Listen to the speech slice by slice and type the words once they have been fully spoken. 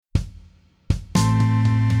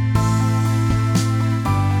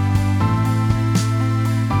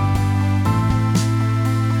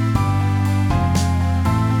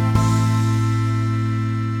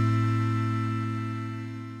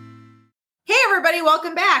everybody,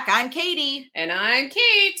 welcome back. I'm Katie. And I'm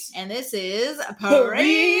Kate. And this is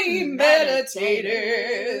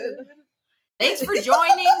Premeditated. Thanks for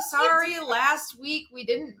joining. Sorry, last week we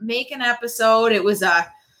didn't make an episode. It was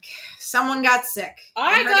someone got sick.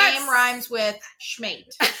 Her name rhymes with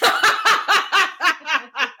Schmate.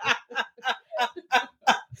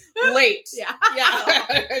 Late. Yeah.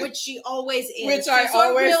 Which she always is. Which I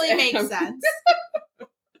always really am. Makes sense.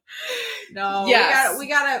 No, yes. we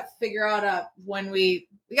gotta figure out a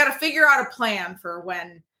plan for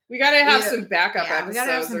when we gotta have some backup episodes. We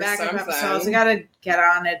gotta have some backup episodes. We gotta get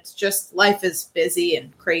on it. It's just life is busy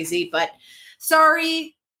and crazy, but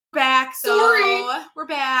sorry, back. So we're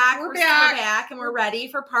back. We're back, and we're ready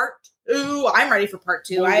for part 2. I'm ready for part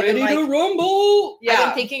 2. We're ready to rumble. Yeah. I've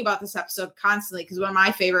been thinking about this episode constantly because one of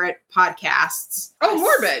my favorite podcasts. Oh,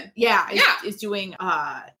 Morbid. Is doing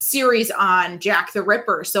a series on Jack the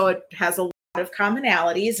Ripper. So it has a lot of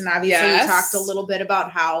commonalities. And obviously we talked a little bit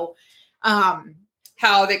about how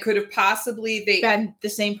they could have possibly been the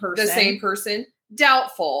same person.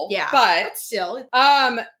 Doubtful. Yeah. But still.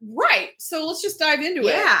 Right. So let's just dive into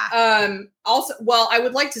it. Also, I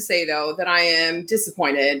would like to say though that I am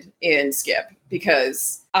disappointed in Skip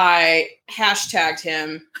because I hashtagged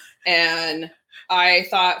him and I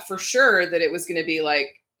thought for sure that it was going to be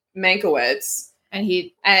like Mankiewicz.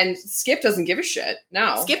 And Skip doesn't give a shit.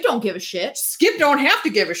 No. Skip don't give a shit. Skip don't have to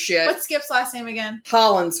give a shit. What's Skip's last name again?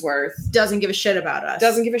 Hollandsworth. Doesn't give a shit about us.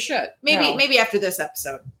 Doesn't give a shit. Maybe after this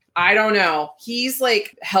episode. I don't know. He's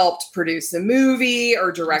like helped produce a movie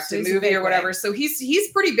or direct a movie or whatever. So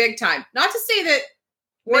he's pretty big time. Not to say that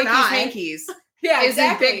Hankies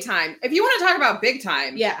isn't big time. If you want to talk about big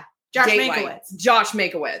time. Yeah. Josh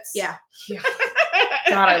Mankiewicz. Yeah.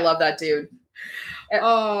 God, I love that dude.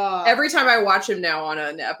 Every time I watch him now on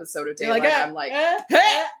an episode of Daylight, I'm like, hey,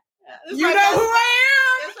 you know who I am.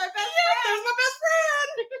 That's my best friend. That's my best friend.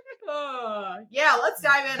 Yeah, let's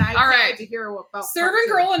dive in. I can't wait to hear about Servant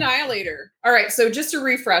Girl Annihilator. All right, so just a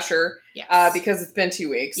refresher, because it's been 2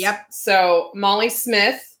 weeks. Yep. So Molly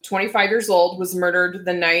Smith, 25 years old, was murdered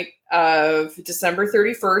the night of December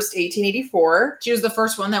 31st, 1884. She was the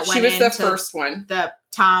first one that went into the first one. The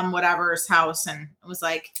Tom whatever's house and it was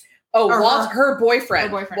like... her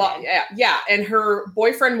boyfriend. Yeah. And her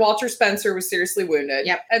boyfriend, Walter Spencer, was seriously wounded.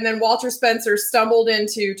 Yep. And then Walter Spencer stumbled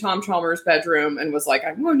into Tom Chalmers' bedroom and was like,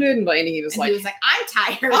 I'm wounded. And he was like, I'm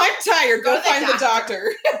tired. Go find the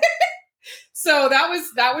doctor. So that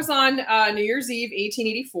was on New Year's Eve,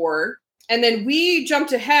 1884. And then we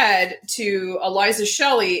jumped ahead to Eliza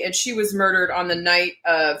Shelley, and she was murdered on the night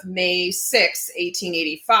of May 6,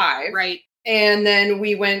 1885. Right. And then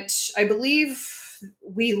we went, I believe...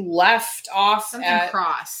 we left off at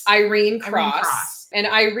Irene Cross. And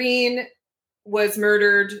Irene was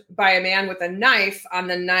murdered by a man with a knife on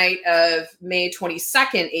the night of May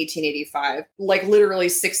 22nd, 1885. Like literally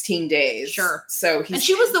 16 days. Sure. So and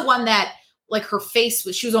she was the one that like her face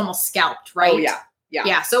she was almost scalped, right? Oh yeah. Yeah.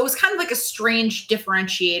 Yeah. So it was kind of like a strange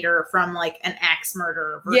differentiator from like an axe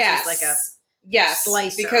murder versus like a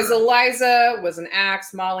slicer. Because Eliza was an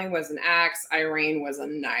axe, Molly was an axe, Irene was a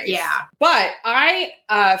knife. Yeah. But I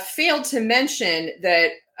failed to mention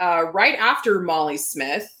that right after Molly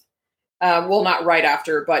Smith, not right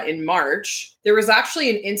after, but in March, there was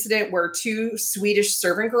actually an incident where 2 Swedish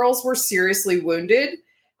servant girls were seriously wounded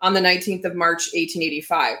on the 19th of March,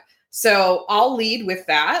 1885. So I'll lead with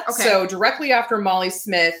that. Okay. So directly after Molly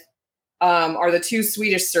Smith are the 2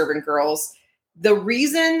 Swedish servant girls. The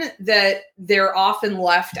reason that they're often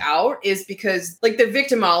left out is because like the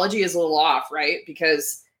victimology is a little off, right?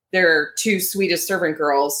 Because there are 2 Swedish servant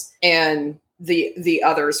girls and the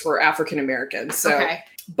others were African Americans. So,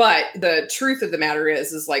 but the truth of the matter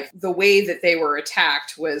is like the way that they were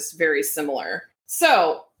attacked was very similar.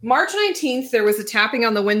 So March 19th, there was a tapping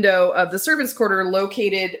on the window of the servants' quarter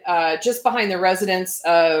located just behind the residence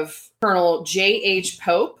of Colonel J.H.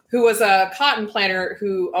 Pope, who was a cotton planter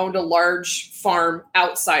who owned a large farm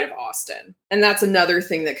outside of Austin. And that's another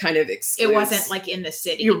thing that kind of excludes. It wasn't like in the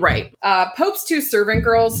city. You're right. Pope's 2 servant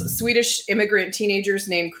girls, Swedish immigrant teenagers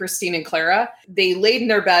named Christine and Clara, they laid in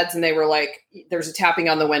their beds and they were like, there's a tapping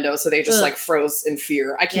on the window. So they just like froze in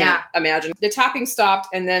fear. I can't imagine. The tapping stopped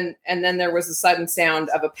and then there was a sudden sound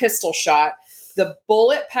of a pistol shot. The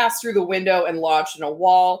bullet passed through the window and lodged in a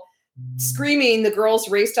wall. Screaming, the girls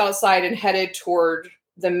raced outside and headed toward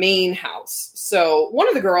the main house. So one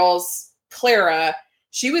of the girls, Clara,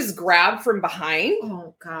 she was grabbed from behind.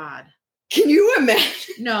 Oh, God. Can you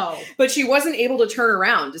imagine? No. But she wasn't able to turn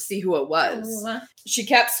around to see who it was. She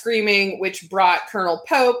kept screaming, which brought Colonel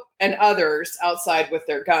Pope and others outside with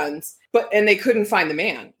their guns. And they couldn't find the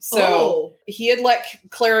man. So he had let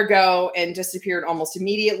Clara go and disappeared almost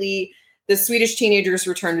immediately. The Swedish teenagers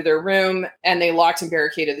returned to their room and they locked and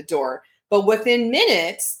barricaded the door. But within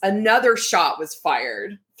minutes, another shot was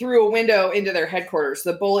fired through a window into their headquarters.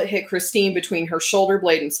 The bullet hit Christine between her shoulder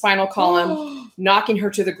blade and spinal column, knocking her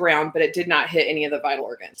to the ground, but it did not hit any of the vital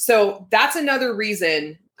organs. So that's another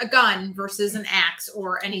reason. A gun versus an axe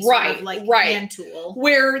or any sort of hand tool.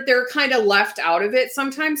 Where they're kind of left out of it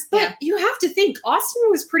sometimes. But you have to think, Austin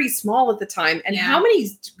was pretty small at the time. And how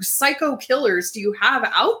many psycho killers do you have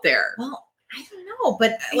out there? Well, I don't know.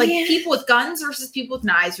 But people with guns versus people with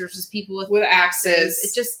knives versus people with axes.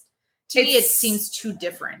 It just, to me, it seems too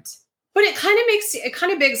different. But it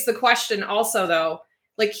kind of begs the question also, though.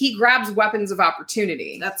 Like, he grabs weapons of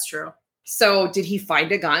opportunity. That's true. So did he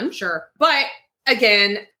find a gun? Sure. But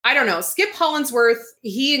again, I don't know. Skip Hollandsworth,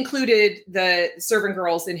 he included the servant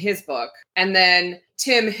girls in his book. And then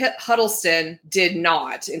Tim Huddleston did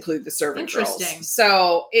not include the servant girls. Interesting.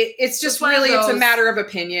 So it's just really, it's a matter of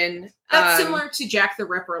opinion. That's similar to Jack the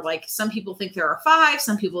Ripper. Like, some people think there are 5.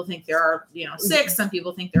 Some people think there are, 6. Some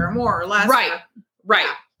people think there are more or less. Right. Right.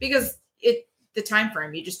 Yeah, because the time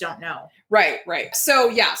frame, you just don't know. Right.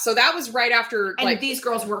 So that was right after. And these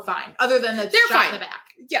girls were fine, other than the shot in the back.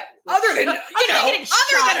 Yeah, other than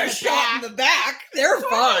a shot in the back, they're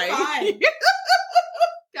fine.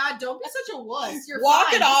 God, don't be such a wuss. You're Walk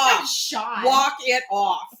fine. it off. Shot. Walk it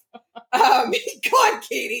off. God,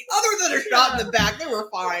 Katie, other than a shot in the back, they were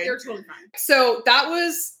fine. They're totally fine. So that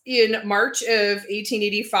was in March of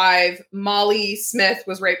 1885. Molly Smith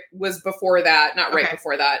was before that,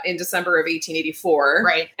 before that, in December of 1884.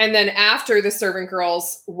 Right. And then after the servant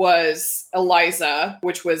girls was Eliza,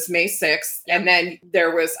 which was May 6th. Yep. And then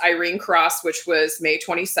there was Irene Cross, which was May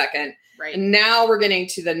 22nd. Right. And now we're getting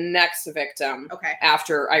to the next victim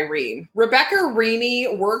after Irene. Rebecca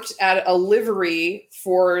Ramey worked at a livery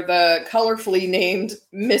for the colorfully named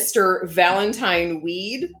Mr. Valentine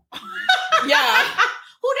Weed. Yeah.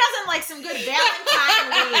 Who doesn't like some good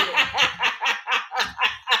Valentine weed?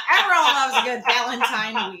 Everyone loves a good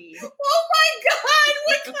Valentine weed. Oh my God.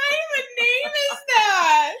 What kind of a name is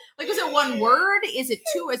that? Like, is it one word? Is it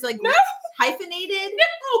two? Is it hyphenated?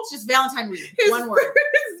 No. It's just Valentine weed. One word.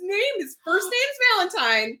 His first name's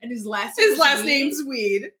Valentine. And his last name's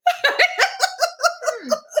Weed.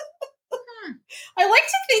 I like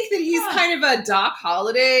to think that he's kind of a Doc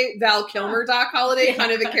Holliday, Val Kilmer Doc Holliday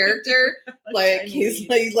kind of a character. Like, he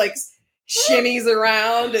shimmies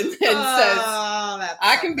around and says,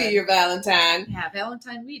 I can be your Valentine. Yeah,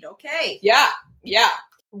 Valentine Weed. Okay. Yeah.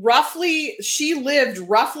 She lived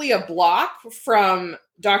roughly a block from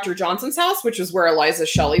Dr. Johnson's house, which is where Eliza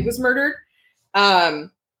Shelley was murdered.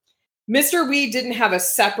 Mr. Weed didn't have a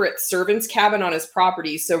separate servant's cabin on his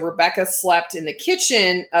property, so Rebecca slept in the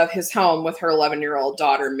kitchen of his home with her 11-year-old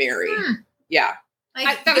daughter, Mary. Yeah.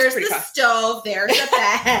 There's the stove, there's the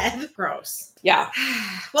bed. Gross. Yeah.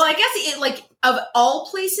 Well, I guess of all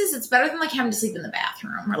places, it's better than having to sleep in the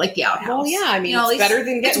bathroom or the outhouse. Well, yeah, I mean, it's better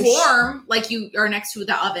than getting... It's warm, you are next to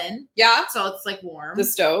the oven. Yeah. So it's warm. The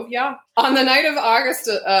stove, yeah. On the night of August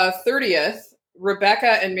 30th,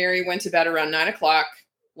 Rebecca and Mary went to bed around 9 o'clock.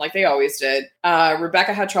 Like they always did.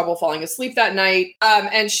 Rebecca had trouble falling asleep that night,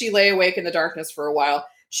 and she lay awake in the darkness for a while.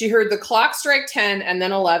 She heard the clock strike 10 and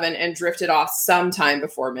then 11 and drifted off sometime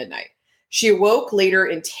before midnight. She awoke later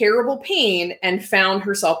in terrible pain and found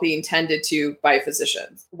herself being tended to by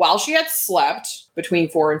physicians. While she had slept between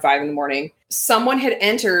 4 and 5 in the morning, someone had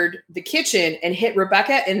entered the kitchen and hit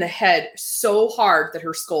Rebecca in the head so hard that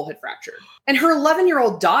her skull had fractured. And her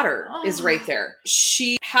 11-year-old daughter is right there.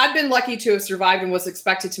 She had been lucky to have survived and was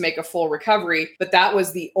expected to make a full recovery, but that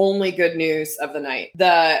was the only good news of the night.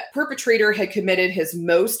 The perpetrator had committed his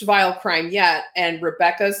most vile crime yet, and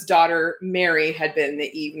Rebecca's daughter, Mary, had been the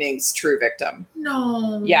evening's true victim.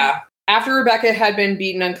 No. Yeah. After Rebecca had been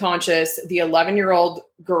beaten unconscious, the 11-year-old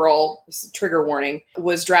girl, trigger warning,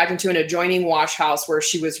 was dragged into an adjoining wash house where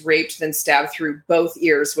she was raped, then stabbed through both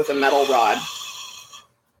ears with a metal rod.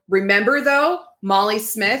 Remember, though, Molly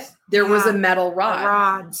Smith, there was a metal rod. The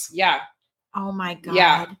rods. Yeah. Oh, my God.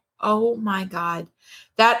 Yeah. Oh, my God.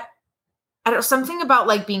 That, I don't know, something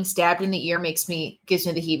about being stabbed in the ear gives me the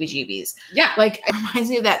heebie-jeebies. Yeah. It reminds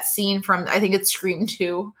me of that scene from, I think it's Scream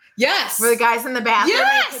 2. Yes. Where the guy's in the bathroom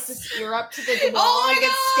and he puts his ear up to the wall and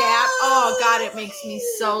gets stabbed. Oh, God, it makes me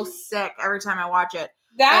so sick every time I watch it.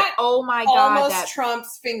 That oh, my God. Almost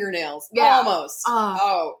trumps fingernails. Yeah. Almost.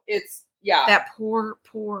 Oh, it's Yeah. That poor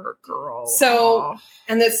girl. So,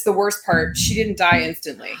 and that's the worst part. She didn't die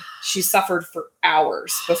instantly. She suffered for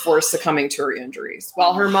hours before succumbing to her injuries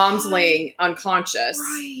while her mom's laying unconscious.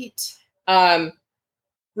 Right.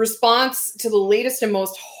 Response to the latest and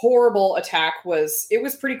most horrible attack was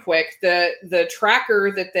pretty quick. The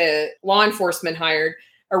tracker that the law enforcement hired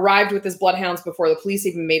arrived with his bloodhounds before the police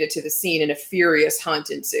even made it to the scene, and a furious hunt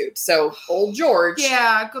ensued. So old George.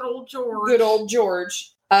 Yeah, good old George. Good old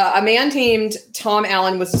George. A man named Tom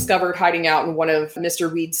Allen was discovered hiding out in one of Mr.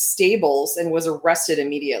 Weed's stables and was arrested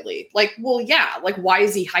immediately. Like, well, yeah. Like, why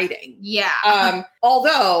is he hiding? Yeah.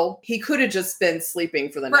 Although he could have just been sleeping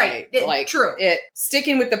for the night. True.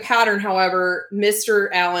 Sticking with the pattern, however, Mr.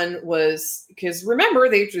 Allen was, because remember,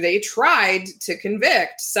 they tried to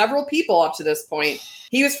convict several people up to this point.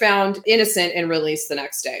 He was found innocent and released the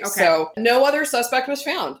next day. Okay. So no other suspect was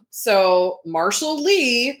found. So Marshall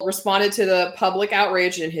Lee responded to the public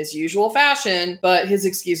outrage in his usual fashion, but his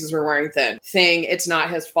excuses were wearing thin. Saying it's not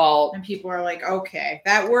his fault. And people are like, okay,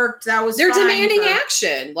 that worked. They're demanding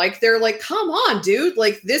action. Like, they're like, come on, dude.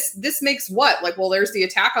 Like, this makes what? Like, well, there's the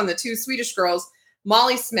attack on the two Swedish girls,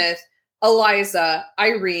 Molly Smith, Eliza,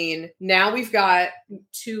 Irene. Now we've got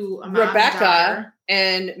Rebecca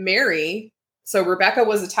and Mary. So Rebecca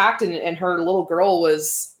was attacked and her little girl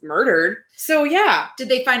was murdered. So yeah. Did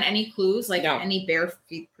they find any clues? Like no. Any bare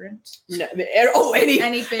feet print? No.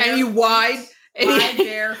 Any wide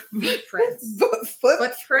bare feet prints.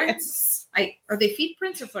 Footprints? Are they feet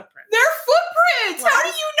prints or footprints? They're footprints. How do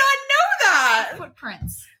you not know that?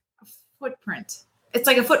 Footprints. A footprint. It's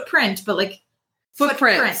like a footprint, but like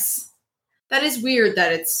footprints. That is weird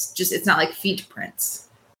that it's not like feet prints.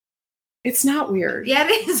 It's not weird. Yeah,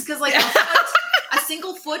 it is, because like a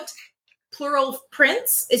single foot, plural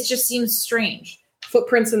prints, it just seems strange.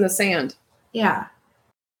 Footprints in the sand. Yeah.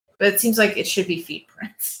 But it seems like it should be feet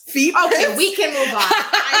prints. Feet prints? Okay, we can move on.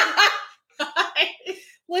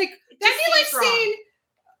 Like, that'd be like saying,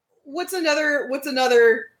 what's another,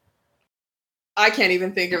 I can't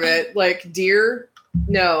even think of it. Like, deer?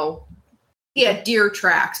 No. Yeah, deer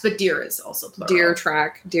tracks, but deer is also plural.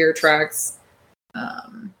 Deer tracks.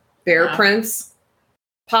 Bear prints,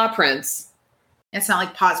 paw prints. It's not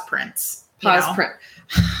like paws prints. Print.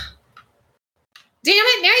 Damn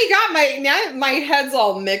it! Now my head's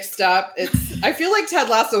all mixed up. I feel like Ted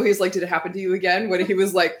Lasso. He's like, did it happen to you again? When he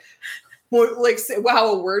was like,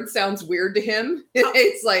 wow, a word sounds weird to him.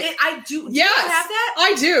 It's like I do. Yes, do you have that?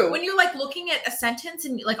 I do. When you're like looking at a sentence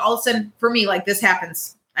and like all of a sudden, for me, like this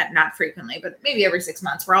happens not frequently, but maybe every 6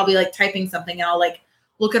 months, where I'll be like typing something and I'll like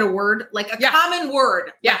look at a word, like a common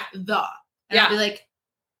word. Yeah. Like the. And I'll be like,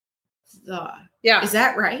 the. Yeah. Is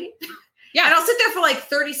that right? Yeah. And I'll sit there for like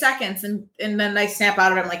 30 seconds and then I snap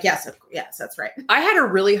out of it. I'm like, yes, that's right. I had a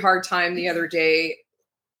really hard time the other day.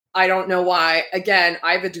 I don't know why. Again,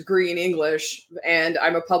 I have a degree in English and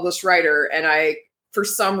I'm a published writer. And I, for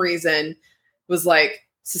some reason, was like,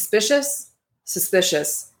 suspicious.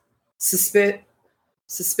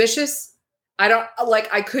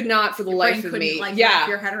 I could not for the life of me. Wrap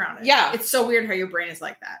your head around it. Yeah. It's so weird how your brain is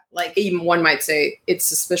like that. Like, even one might say it's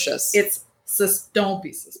suspicious. Don't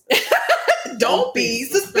be suspicious. Don't be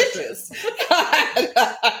suspicious.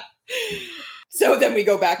 So then we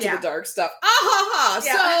go back to the dark stuff.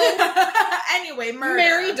 So anyway, murder.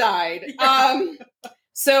 Mary died.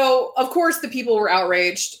 So, of course, the people were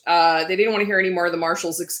outraged. They didn't want to hear any more of the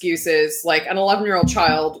marshal's excuses. Like, an 11-year-old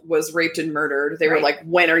child was raped and murdered. They were like,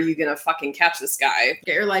 when are you going to fucking catch this guy?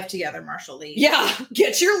 Get your life together, Marshall Lee. Yeah,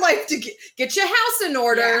 get your life get your house in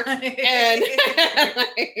order. Yeah.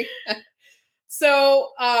 And so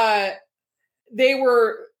they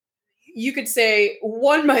were, you could say,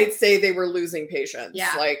 one might say they were losing patience.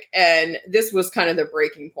 Yeah. And this was kind of the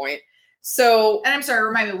breaking point. So, and I'm sorry,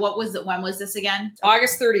 remind me, when was this again?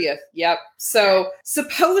 August 30th. Yep. So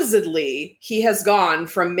supposedly he has gone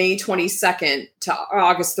from May 22nd to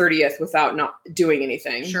August 30th without not doing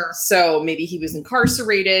anything. Sure. So maybe he was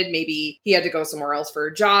incarcerated. Maybe he had to go somewhere else for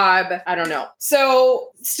a job. I don't know.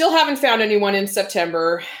 So still haven't found anyone in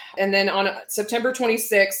September. And then on September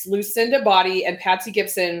 26th, Lucinda Body and Patsy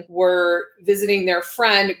Gibson were visiting their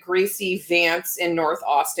friend Gracie Vance in North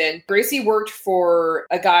Austin. Gracie worked for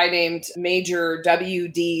a guy named Major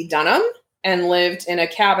W.D. Dunham and lived in a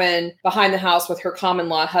cabin behind the house with her common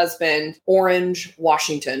law husband, Orange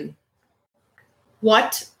Washington.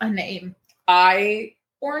 What a name.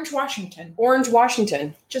 Orange Washington. Orange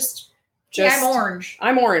Washington. Just I'm orange.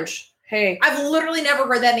 I'm orange. Hey. I've literally never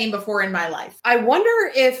heard that name before in my life. I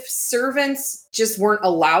wonder if servants just weren't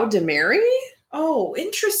allowed to marry? Oh,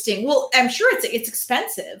 interesting. Well, I'm sure it's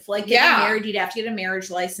expensive. Like getting married, you'd have to get a marriage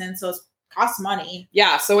license. So it's costs money.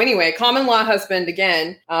 Yeah. So anyway, common law husband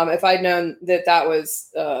again. If I'd known that was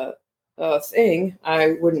a thing,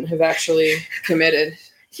 I wouldn't have actually committed.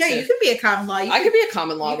 Yeah, you could be a common law. I could be a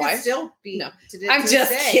common law wife. Still be. No, I'm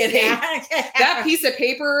just kidding. That piece of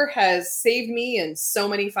paper has saved me in so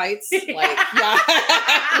many fights. Like, yeah.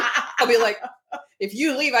 I'll be like, if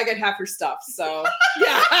you leave, I get half your stuff. So,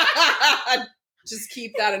 yeah. Just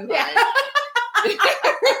keep that in mind.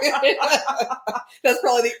 That's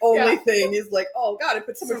probably the only thing is like, oh God, I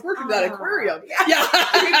put so much work into that aquarium. Yeah.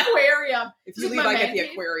 Aquarium. If you leave, I get the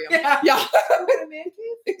aquarium. Yeah.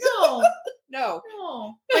 No. No.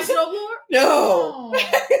 My snowblower? No.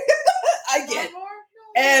 I get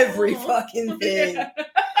every fucking thing.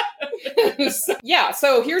 Yeah,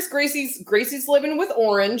 so here's Gracie's living with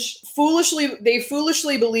Orange. They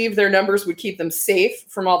foolishly believed their numbers would keep them safe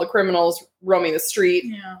from all the criminals roaming the street.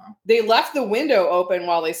 Yeah. They left the window open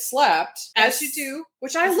while they slept, as you do,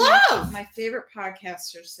 which I love. My favorite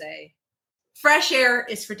podcasters say, fresh air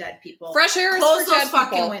is for dead people. Fresh air is for dead those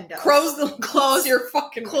fucking people. windows. Close your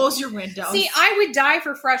fucking Close your windows. See, I would die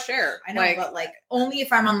for fresh air. I know, but like only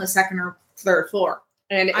if I'm on the second or third floor.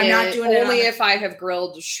 And I'm not doing it only if I have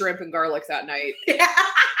grilled shrimp and garlic that night.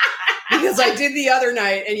 Because I did the other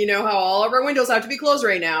night, and you know how all of our windows have to be closed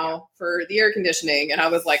right now for the air conditioning. And I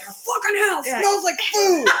was like, fucking hell, smells like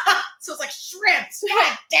food. So it's like shrimp.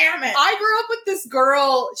 God damn it. I grew up with this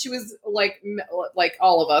girl. She was like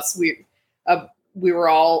all of us. We were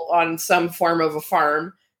all on some form of a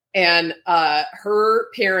farm. And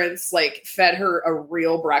her parents like fed her a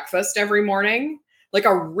real breakfast every morning. Like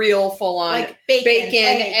a real full-on like bacon,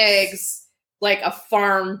 eggs, like a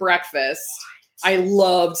farm breakfast. I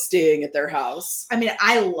loved staying at their house. I mean,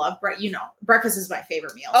 I love breakfast is my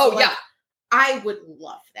favorite meal. Oh, so, yeah. I would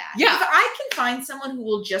love that. Yeah. If I can find someone who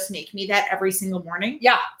will just make me that every single morning.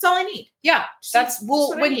 Yeah. That's all I need. Yeah. That's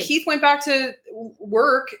when Keith went back to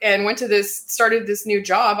work and started this new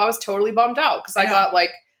job, I was totally bummed out because I got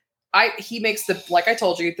he makes like I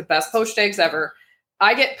told you, the best poached eggs ever.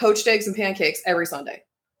 I get poached eggs and pancakes every Sunday.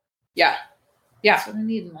 Yeah. Yeah. That's what I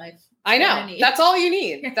need in life. I know. That's all you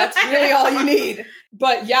need. That's really all you need.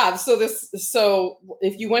 But yeah, so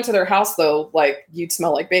if you went to their house though, like you'd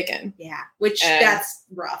smell like bacon. Yeah. That's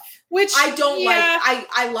rough. Which I don't like.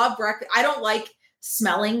 I love breakfast. I don't like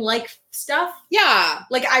smelling like stuff. Yeah.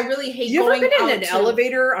 Like I really hate you going ever been in an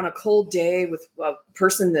elevator on a cold day with a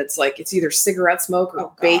person that's like, it's either cigarette smoke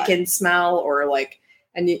or bacon smell or like,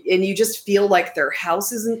 and you just feel like their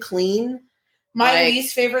house isn't clean. My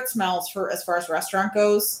least favorite smells as far as restaurant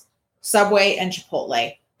goes, Subway and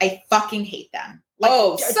Chipotle. I fucking hate them.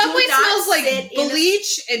 Like, Subway smells like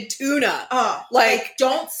bleach and tuna. Like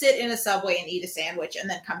don't sit in a Subway and eat a sandwich and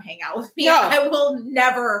then come hang out with me. No. I will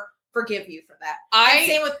never forgive you for that. And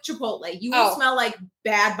same with Chipotle. You will smell like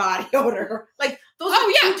bad body odor. Like those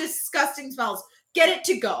are two disgusting smells. Get it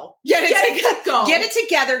to go. Get it to go. Get it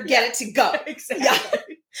together. Get it to go.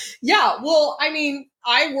 Exactly. Yeah. Well, I mean,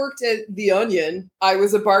 I worked at The Onion. I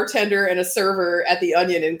was a bartender and a server at The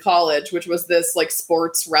Onion in college, which was this like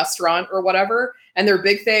sports restaurant or whatever. And their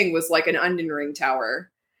big thing was like an onion ring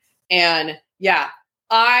tower. And yeah,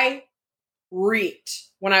 I reeked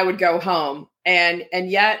when I would go home. And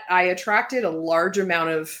yet I attracted a large amount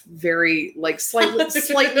of very like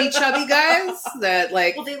slightly chubby guys that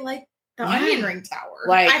like, well, they like the onion ring tower.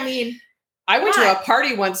 Like, I mean, I went to a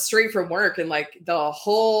party once straight from work and like the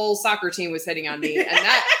whole soccer team was hitting on me and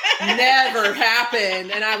that never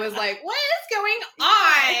happened. And I was like, what is going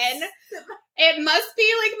on? It must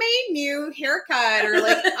be like my new haircut or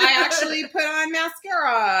like I actually put on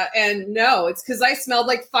mascara. And no, it's because I smelled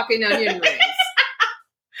like fucking onion rings.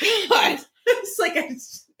 God. It's like an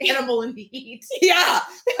animal in the heat. Yeah.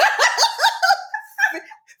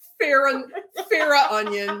 Farrah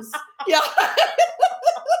onions. Yeah.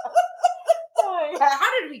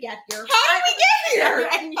 How did we get here?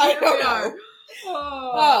 I don't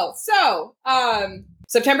know. So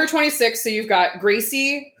September 26th. So you've got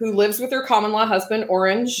Gracie, who lives with her common law husband,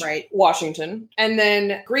 Orange, right, Washington. And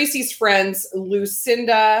then Gracie's friends,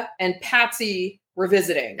 Lucinda and Patsy, were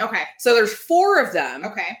visiting. Okay. So there's 4 of them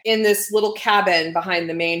in this little cabin behind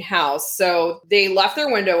the main house. So they left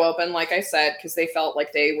their window open, like I said, because they felt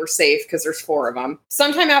like they were safe because there's 4 of them.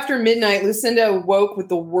 Sometime after midnight, Lucinda woke with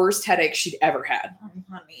the worst headache she'd ever had. Oh,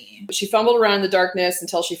 honey. She fumbled around in the darkness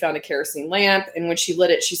until she found a kerosene lamp. And when she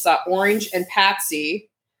lit it, she saw Orange and Patsy.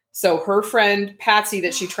 So her friend Patsy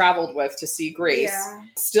that she traveled with to see Grace,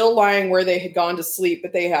 still lying where they had gone to sleep,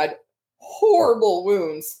 but they had horrible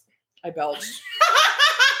wounds. I belched.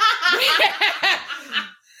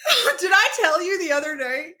 Did I tell you the other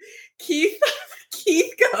day? Keith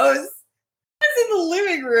goes, was in the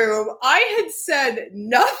living room. I had said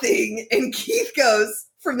nothing, and Keith goes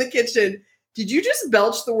from the kitchen, "Did you just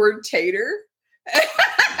belch the word tater?"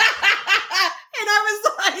 And I was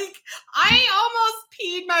like, I almost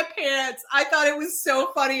peed my pants. I thought it was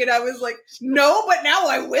so funny, and I was like, no, but now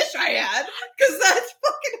I wish I had, because that's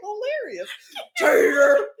fucking hilarious.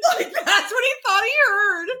 Tater. Like, that's what he thought he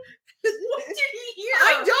heard. What did he hear?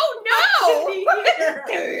 I don't know. What did he hear?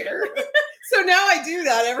 Tater. So now I do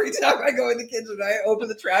that every time I go in the kitchen. I open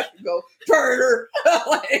the trash and go, tater.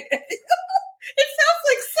 It sounds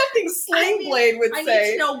like something Sling Blade would say. I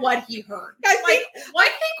need to know what he heard. I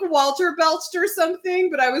think Walter belched or something,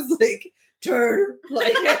 but I was like, tater.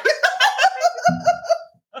 Like,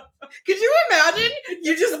 could you imagine?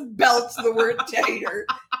 You just belched the word tater.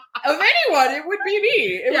 Of anyone, it would be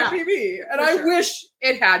me. It would be me. And I wish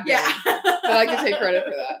it had been. Yeah. But I can take credit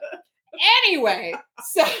for that. Anyway,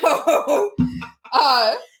 so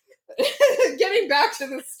getting back to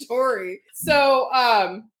the story. So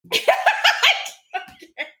oh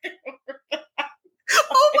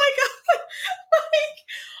my god.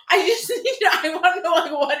 I want to know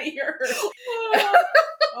like what he heard.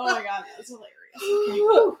 Oh my god, that's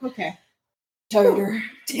hilarious. Okay. Tater.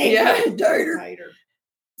 Yeah, tater.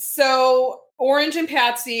 So Orange and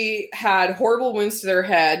Patsy had horrible wounds to their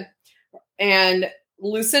head, and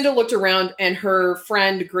Lucinda looked around, and her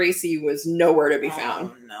friend Gracie was nowhere to be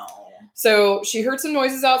found. Oh, no. So she heard some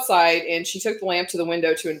noises outside, and she took the lamp to the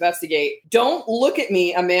window to investigate. "Don't look at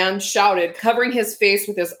me," a man shouted, covering his face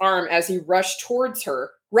with his arm as he rushed towards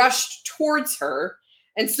her,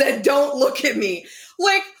 and said, "Don't look at me."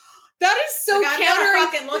 Like, that is so like, I'm gonna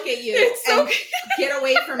fucking look at you and get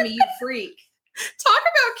away from me, you freak. Talk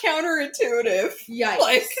about counterintuitive. Yikes.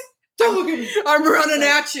 Like, don't look at me. I'm running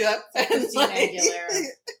at you. And like,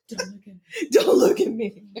 don't look at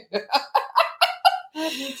me.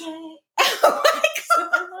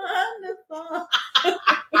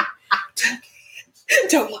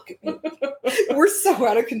 Don't look at me. We're so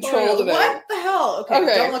out of control today. What the hell?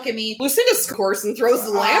 Okay, don't look at me. Lucinda scores and throws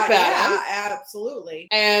the lamp at him. Absolutely.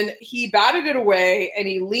 And he batted it away, and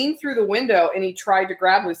he leaned through the window, and he tried to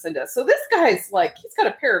grab Lucinda. So this guy's like, he's got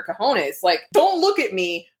a pair of cojones. Like, don't look at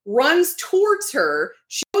me. Runs towards her.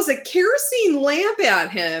 She throws a kerosene lamp at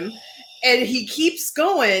him. And he keeps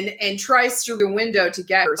going and tries through the window to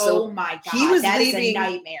get her. So oh my God, that is a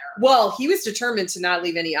nightmare. Well, he was determined to not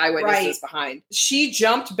leave any eyewitnesses behind. She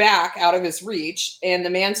jumped back out of his reach, and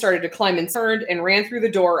the man started to climb and turned and ran through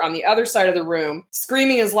the door on the other side of the room,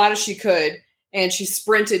 screaming as loud as she could. And she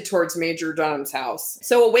sprinted towards Major Dunham's house.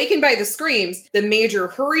 So awakened by the screams, the Major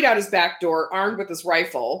hurried out his back door, armed with his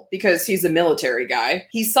rifle, because he's a military guy.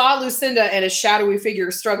 He saw Lucinda and a shadowy figure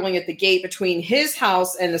struggling at the gate between his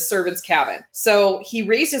house and the servant's cabin. So he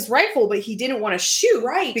raised his rifle, but he didn't want to shoot,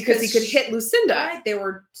 because he could hit Lucinda. Right, they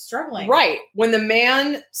were struggling. Right. When the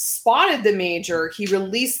man spotted the Major, he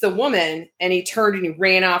released the woman, and he turned and he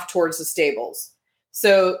ran off towards the stables.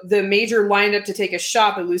 So the Major lined up to take a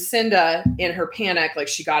shot, but Lucinda, in her panic, like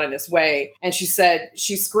she got in his way, and she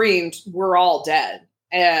screamed, "We're all dead."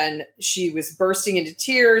 And she was bursting into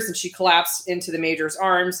tears, and she collapsed into the Major's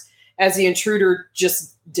arms as the intruder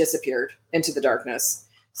just disappeared into the darkness.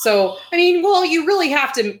 So, I mean, well, you really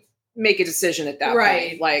have to make a decision at that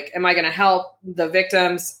point. Like, am I going to help the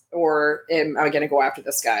victims, or am I going to go after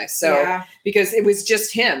this guy? So, because it was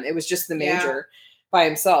just him. It was just the Major. By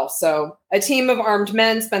himself. So a team of armed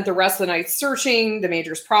men spent the rest of the night searching the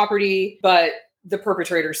Major's property, but the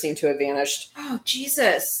perpetrator seemed to have vanished. Oh,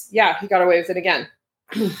 Jesus. Yeah, he got away with it again.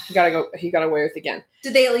 He got away with it again.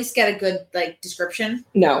 Did they at least get a good, description?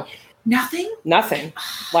 No. Nothing? Nothing.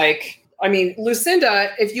 I mean,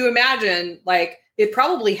 Lucinda, if you imagine, it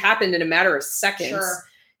probably happened in a matter of seconds. Sure.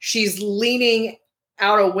 She's leaning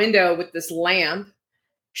out a window with this lamp.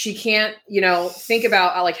 She can't, think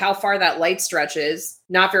about how far that light stretches.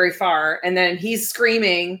 Not very far. And then he's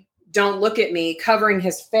screaming, "Don't look at me," covering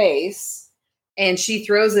his face. And she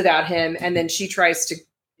throws it at him. And then he tries to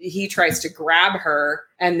grab her.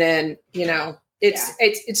 And then,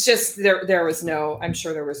 it's just, I'm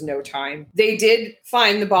sure there was no time. They did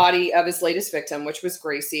find the body of his latest victim, which was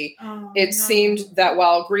Gracie. Seemed that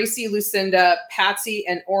while Gracie, Lucinda, Patsy,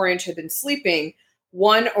 and Orange had been sleeping,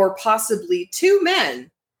 one or possibly two men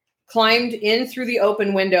climbed in through the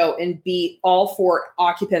open window and beat all four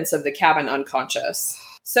occupants of the cabin unconscious.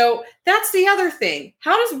 So that's the other thing.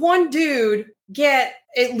 How does one dude get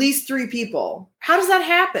at least three people? How does that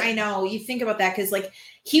happen? I know. You think about that because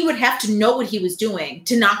he would have to know what he was doing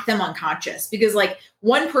to knock them unconscious because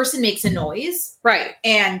one person makes a noise. Right.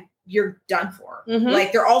 And you're done for. Mm-hmm.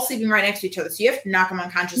 Like, they're all sleeping right next to each other. So you have to knock them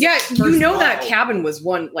unconscious. Yeah, that cabin was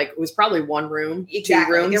it was probably one room,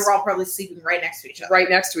 exactly. 2 rooms. They were all probably sleeping right next to each other. Right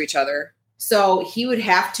next to each other. So he would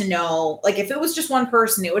have to know, like, if it was just one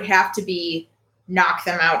person, it would have to be knock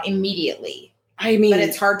them out immediately. I mean, but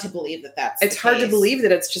it's hard to believe that that's it's hard to believe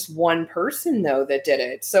that it's just one person, though, that did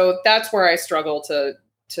it. So that's where I struggle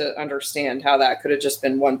to understand how that could have just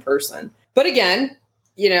been one person. But again,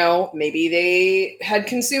 maybe they had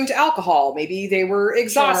consumed alcohol. Maybe they were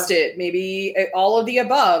exhausted. Sure. Maybe all of the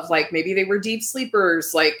above. Like, maybe they were deep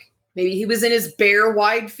sleepers. Like, maybe he was in his bare,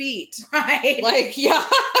 wide feet. Right. Like, yeah.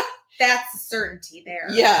 That's a certainty there.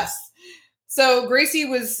 Yes. So Gracie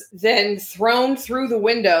was then thrown through the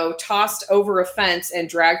window, tossed over a fence, and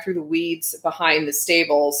dragged through the weeds behind the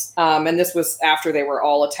stables. And this was after they were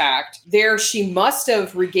all attacked. There, she must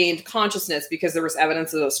have regained consciousness because there was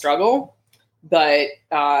evidence of a struggle. But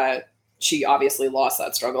she obviously lost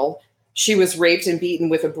that struggle. She was raped and beaten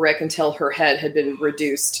with a brick until her head had been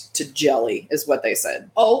reduced to jelly, is what they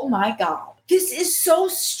said. Oh my God. This is so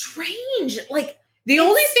strange. Like, the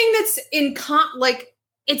only thing that's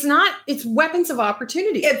it's weapons of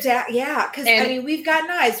opportunity. Yeah. Because, I mean, we've got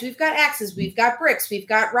knives, we've got axes, we've got bricks, we've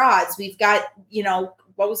got rods, we've got,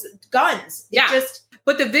 guns.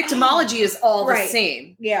 But the victimology is all right. the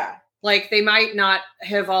same. Yeah. Like, they might not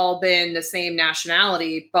have all been the same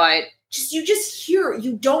nationality, but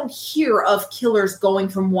you don't hear of killers going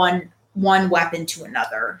from one weapon to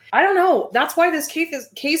another. I don't know. That's why this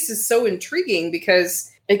case is so intriguing,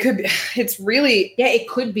 because it could be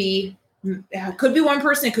one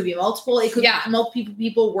person. It could be multiple. It could be multiple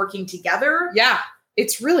people working together. Yeah.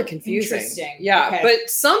 It's really confusing. Interesting. Yeah. Okay. But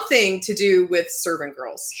something to do with servant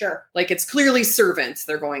girls. Sure. Like, it's clearly servants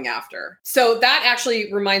they're going after. So that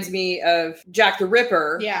actually reminds me of Jack the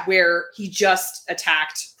Ripper. Yeah. Where he just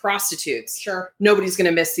attacked prostitutes. Sure. Nobody's going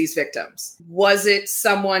to miss these victims. Was it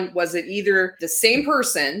either the same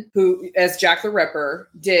person who, as Jack the Ripper,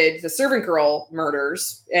 did the servant girl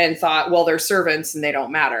murders and thought, well, they're servants and they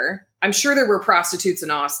don't matter? I'm sure there were prostitutes in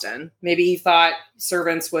Austin. Maybe he thought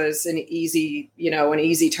servants was an easy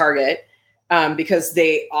target because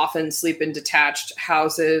they often sleep in detached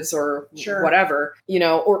houses or whatever,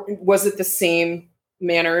 or was it the same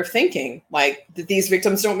manner of thinking? Like, that these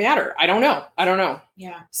victims don't matter? I don't know.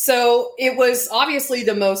 Yeah. So it was obviously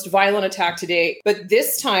the most violent attack to date, but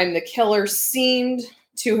this time the killer seemed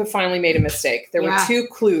to have finally made a mistake. There were 2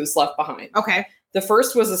 clues left behind. Okay. The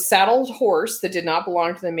first was a saddled horse that did not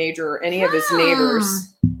belong to the major or any of his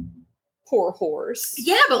neighbors. Poor horse.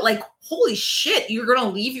 Yeah, but like, holy shit, you're going to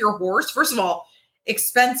leave your horse? First of all,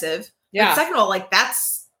 expensive. Yeah. But second of all, like,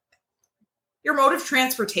 that's your mode of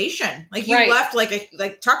transportation. Like, you left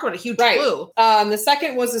talk about a huge clue. The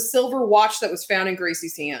second was a silver watch that was found in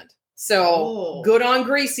Gracie's hand. So good on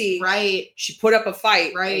Gracie. Right. She put up a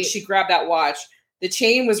fight. Right. And she grabbed that watch. The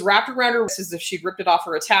chain was wrapped around her wrist as if she'd ripped it off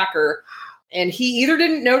her attacker. And he either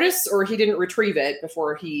didn't notice or he didn't retrieve it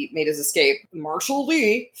before he made his escape. Marshall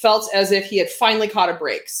Lee felt as if he had finally caught a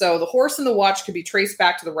break. So the horse and the watch could be traced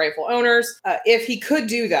back to the rightful owners. If he could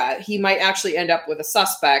do that, he might actually end up with a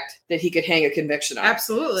suspect that he could hang a conviction on.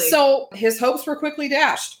 Absolutely. So his hopes were quickly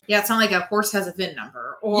dashed. Yeah, it's not like a horse has a VIN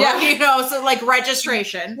number or, so like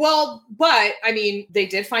registration. Well, but I mean, they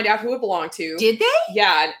did find out who it belonged to. Did they?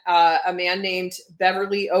 Yeah. A man named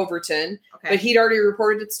Beverly Overton, but he'd already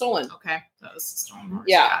reported it stolen. Okay. That was a stolen horse.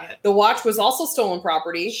 Yeah. The watch was also stolen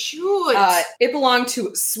property. Shoot. It belonged to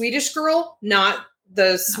a Swedish girl, not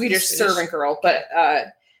the Swedish servant girl, but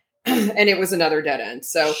and it was another dead end.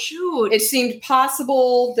 So it seemed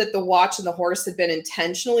possible that the watch and the horse had been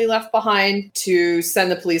intentionally left behind to send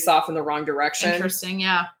the police off in the wrong direction. Interesting,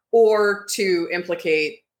 yeah. Or to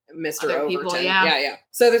implicate Mr. Other Overton. People, yeah.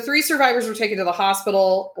 So the 3 survivors were taken to the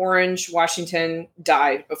hospital. Orange, Washington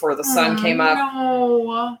died before the sun came up.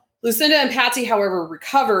 No. Lucinda and Patsy, however,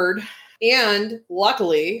 recovered. And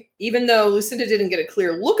luckily, even though Lucinda didn't get a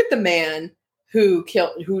clear look at the man who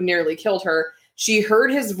nearly killed her, she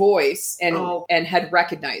heard his voice and had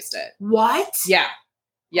recognized it. What? Yeah.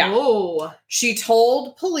 Yeah. Oh. She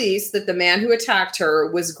told police that the man who attacked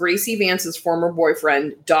her was Gracie Vance's former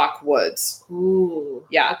boyfriend, Doc Woods. Ooh.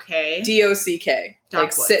 Yeah. Okay. DOCK.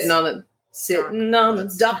 Like Woods. sitting on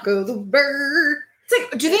the dock of the bird.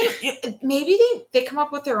 It's like, maybe they come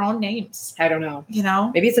up with their own names. I don't know.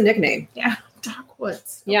 Maybe it's a nickname. Yeah. Doc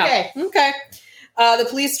Woods. Yeah. Okay. The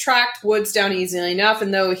police tracked Woods down easily enough,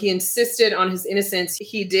 and though he insisted on his innocence,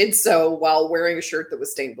 he did so while wearing a shirt that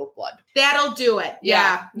was stained with blood. That'll do it.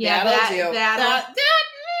 Yeah. That'll do.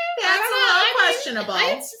 That's a little questionable.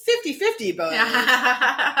 It's 50-50, but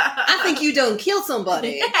I think you don't kill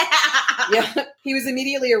somebody. Yeah. He was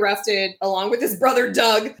immediately arrested along with his brother,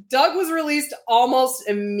 Doug. Doug was released almost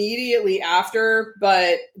immediately after,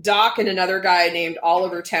 but Doc and another guy named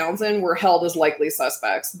Oliver Townsend were held as likely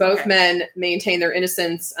suspects. Both men maintained their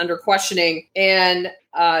innocence under questioning, and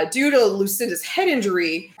due to Lucinda's head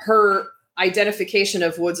injury, her identification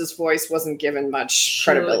of Woods' voice wasn't given much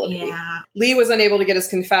credibility. Yeah. Lee was unable to get his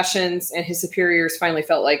confessions, and his superiors finally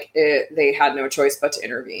felt like they had no choice but to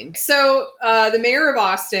intervene. So the mayor of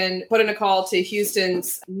Austin put in a call to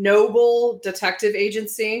Houston's Noble Detective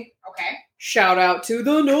Agency. Okay. Shout out to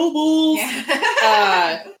the Nobles.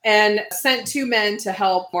 And sent 2 men to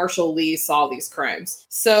help Marshall Lee solve these crimes.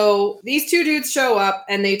 So these 2 dudes show up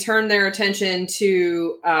and they turn their attention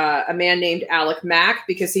to a man named Alec Mack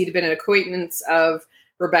because he'd been an acquaintance of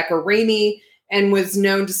Rebecca Ramey and was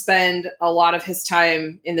known to spend a lot of his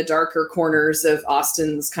time in the darker corners of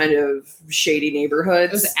Austin's kind of shady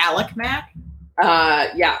neighborhoods. It was Alec Mack?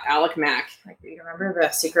 Yeah, Alec Mack. Like, do you remember the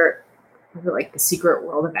secret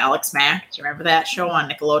world of Alex Mack? Do you remember that show on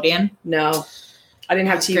Nickelodeon? No. I didn't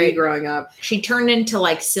have TV growing up. She turned into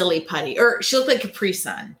like Silly Putty, or she looked like Capri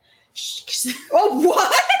Sun. Oh,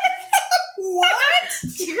 what? What?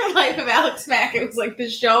 Secret Life of Alex Mack. It was like the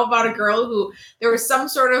show about a girl who there was some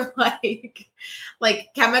sort of like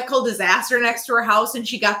chemical disaster next to her house, and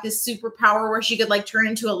she got this superpower where she could like turn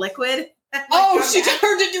into a liquid. She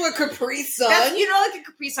turned into a Capri Sun. Like a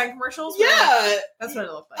Capri Sun commercials? Yeah. That's what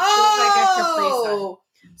it looked like. It looked like a Capri Sun.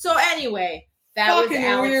 So anyway, that was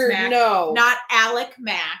Alex weird. Mack. No. Not Alec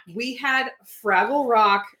Mack. We had Fraggle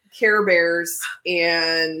Rock, Care Bears,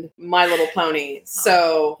 and My Little Pony.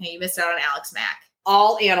 So you missed out on Alex Mack.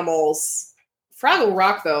 All animals. Fraggle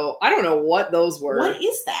Rock, though, I don't know what those were. What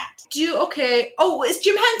is that? Okay. Oh, it's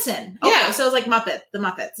Jim Henson. Okay, yeah. So it's like the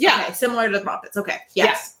Muppets. Yeah. Okay, similar to the Muppets. Okay.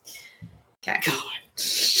 Yes. Yeah. Okay. God.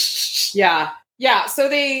 Yeah. Yeah. So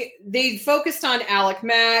they focused on Alec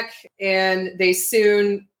Mack, and they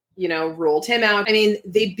soon, ruled him out. I mean,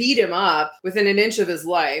 they beat him up within an inch of his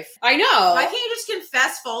life. I know. Why can't you just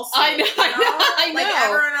confess falsely? I know. Like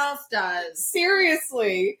everyone else does.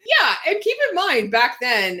 Seriously. Yeah. And keep in mind, back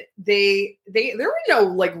then, there were no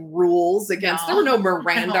like rules against, there were no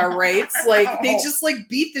Miranda rights. Like they just like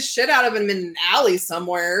beat the shit out of him in an alley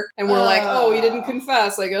somewhere. And we're like, oh, he didn't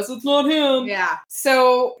confess. I guess it's not him. Yeah.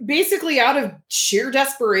 So basically out of sheer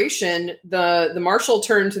desperation, the marshal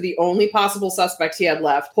turned to the only possible suspect he had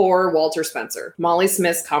left, poor Walter Spencer, Molly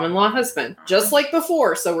Smith's common law husband, just like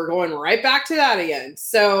before. So we're going right back to that again.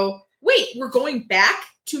 So wait, we're going back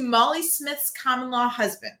to Molly Smith's common law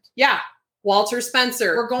husband. Yeah. Walter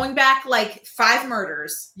Spencer. We're going back like 5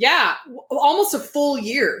 murders. Yeah. Almost a full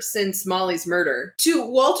year since Molly's murder. To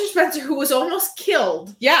Walter Spencer, who was almost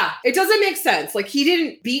killed. Yeah. It doesn't make sense. Like he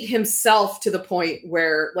didn't beat himself to the point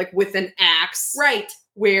where like with an axe. Right.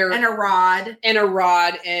 And a rod.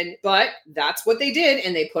 But that's what they did,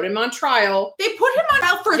 and they put him on trial. They put him on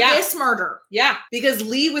trial for this murder. Yeah, because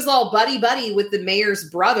Lee was all buddy-buddy with the mayor's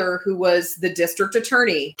brother, who was the district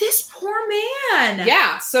attorney. This poor man.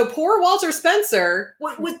 Yeah, so poor Walter Spencer.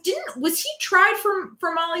 Was he tried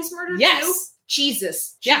for Molly's murder yes. too?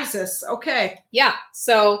 Jesus. Okay. Yeah.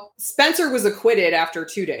 So Spencer was acquitted after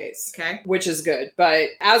 2 days. Okay. Which is good. But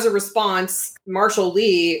as a response, Marshal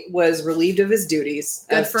Lee was relieved of his duties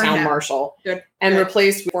as town marshal. Good. And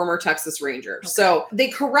replaced with former Texas Ranger. Okay. So they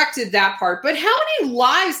corrected that part. But how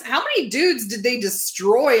many dudes did they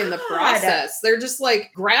destroy in the process? They're just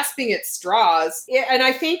like grasping at straws. And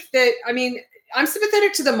I think that, I'm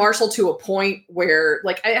sympathetic to the marshal to a point where,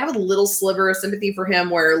 like, I have a little sliver of sympathy for him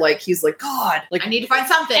where, like, he's like, God, like, I need to find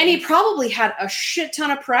something. And he probably had a shit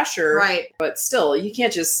ton of pressure. Right. But still, you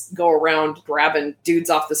can't just go around grabbing dudes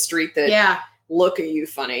off the street that look at you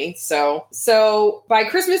funny. So by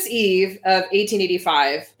Christmas Eve of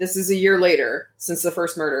 1885, this is a year later since the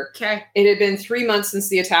first murder. Okay. It had been 3 months since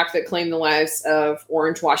the attack that claimed the lives of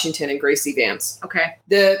Orange Washington and Gracie Vance. Okay.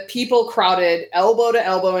 The people crowded elbow to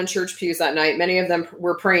elbow in church pews that night. Many of them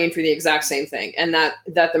were praying for the exact same thing, and that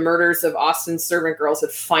the murders of Austin's servant girls had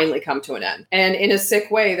finally come to an end. And in a sick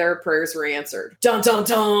way, their prayers were answered. Dun, dun,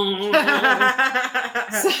 dun!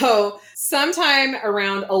 So sometime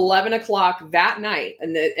around 11 o'clock that night,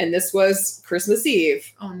 and this was Christmas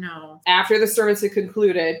Eve. Oh, no. After the sermons had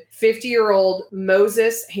concluded, 50-year-old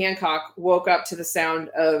Moses Hancock woke up to the sound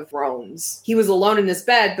of groans. He was alone in his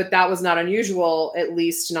bed, but that was not unusual, at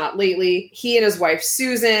least not lately. He and his wife,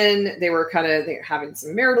 Susan, they were having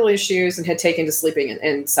some marital issues and had taken to sleeping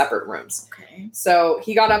in separate rooms. Okay. So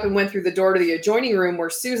he got up and went through the door to the adjoining room where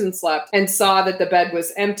Susan slept and saw that the bed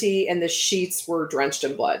was empty and the sheets were drenched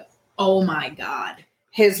in blood. Oh, my God.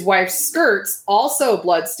 His wife's skirts, also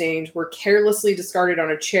bloodstained, were carelessly discarded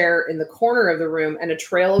on a chair in the corner of the room, and a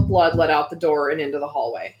trail of blood led out the door and into the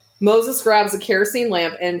hallway. Moses grabs a kerosene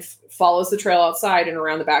lamp and follows the trail outside and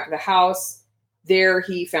around the back of the house. There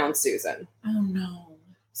he found Susan. Oh, no.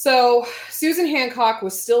 So Susan Hancock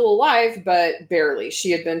was still alive, but barely.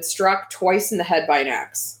 She had been struck twice in the head by an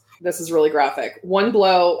axe. This is really graphic. One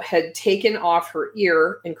blow had taken off her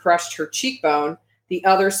ear and crushed her cheekbone. The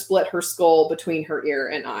other split her skull between her ear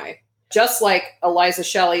and eye. Just like Eliza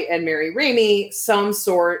Shelley and Mary Ramey, some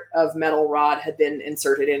sort of metal rod had been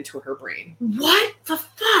inserted into her brain. What the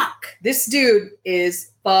fuck? This dude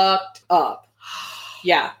is fucked up.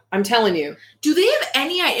 Yeah, I'm telling you. Do they have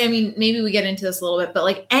any, I mean, maybe we get into this a little bit, but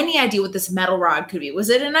like any idea what this metal rod could be? Was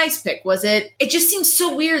it an ice pick? It just seems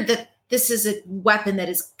so weird that this is a weapon that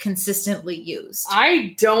is consistently used.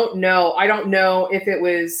 I don't know. I don't know if it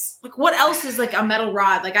was... Like, what else is like a metal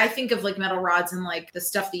rod? Like, I think of like metal rods and like the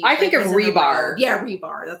stuff that you... I think of rebar. Yeah,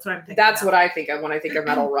 rebar. That's what I'm thinking That's what I think of when I think of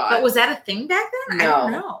metal rod. But was that a thing back then? No. I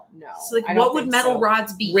don't know. No. So like, what would metal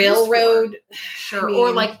rods be Railroad. used for? Sure. I mean,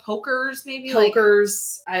 or like pokers, maybe?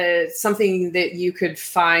 Pokers. Something that you could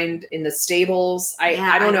find in the stables.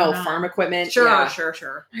 I don't know. Farm equipment. Sure, yeah.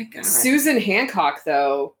 sure. My God. Susan Hancock,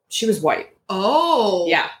 though, she was white. Oh.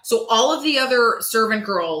 Yeah. So all of the other servant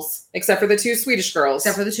girls... Except for the two Swedish girls.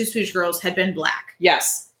 Had been black.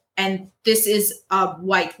 Yes. And this is a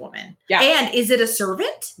white woman. Yeah. And is it a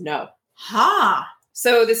servant? No.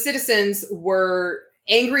 So the citizens were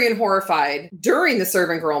angry and horrified during the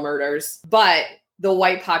servant girl murders, but the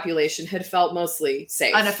white population had felt mostly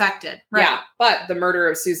safe. Unaffected. Right. Yeah. But the murder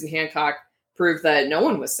of Susan Hancock proved that no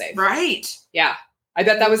one was safe. Right. Yeah. I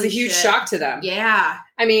bet that was a huge shock to them. Yeah.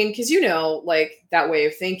 I mean, because, like that way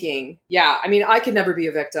of thinking. Yeah. I mean, I could never be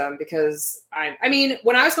a victim because I mean,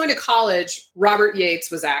 when I was going to college, Robert Yates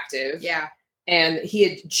was active. Yeah. And he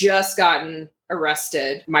had just gotten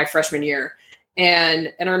arrested my freshman year.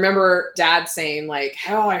 And I remember Dad saying like,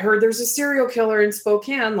 "Oh, I heard there's a serial killer in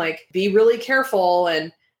Spokane. Like, be really careful."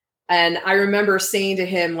 And I remember saying to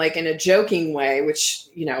him, like in a joking way, which,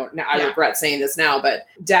 now I regret saying this now, but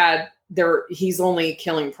Dad, he's only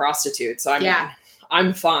killing prostitutes. So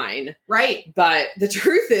I'm fine. Right. But the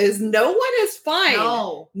truth is no one is fine.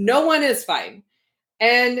 No one is fine.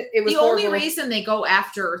 And it was the only reason they go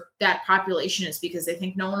after that population is because they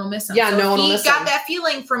think no one will miss them. Yeah, so no one will miss them. He got that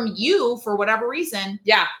feeling from you for whatever reason.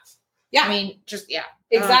 Yeah. Yeah. I mean, just, yeah.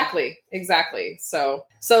 Exactly. So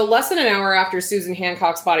less than an hour after Susan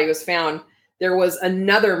Hancock's body was found, there was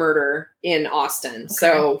another murder in Austin. Okay.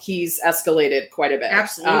 So he's escalated quite a bit.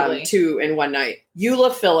 Absolutely. 2 in one night.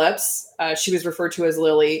 Eula Phillips, she was referred to as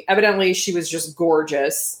Lily. Evidently, she was just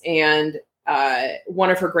gorgeous. And one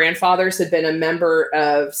of her grandfathers had been a member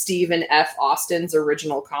of Stephen F. Austin's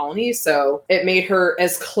original colony. So it made her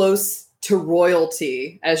as close to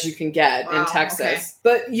royalty as you can get in Texas. Okay.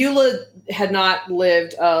 But Eula had not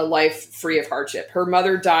lived a life free of hardship. Her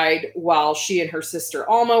mother died while she and her sister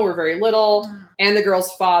Alma were very little, and the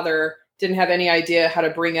girl's father didn't have any idea how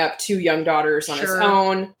to bring up 2 young daughters on his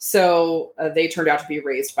own. So they turned out to be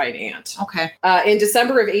raised by an aunt. Okay. In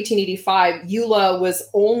December of 1885, Eula was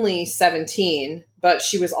only 17, but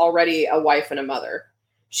she was already a wife and a mother.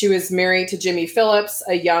 She was married to Jimmy Phillips,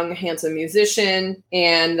 a young, handsome musician,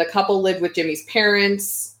 and the couple lived with Jimmy's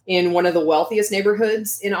parents in one of the wealthiest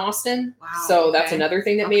neighborhoods in Austin. Wow, so that's another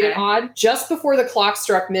thing that made it odd. Just before the clock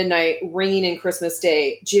struck midnight, ringing in Christmas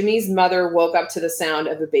Day, Jimmy's mother woke up to the sound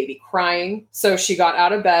of a baby crying. So she got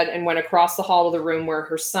out of bed and went across the hall to the room where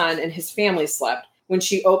her son and his family slept. When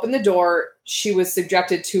she opened the door, she was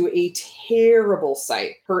subjected to a terrible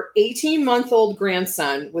sight. Her 18-month-old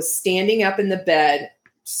grandson was standing up in the bed,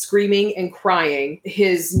 screaming and crying.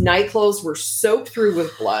 His nightclothes were soaked through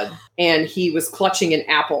with blood, and he was clutching an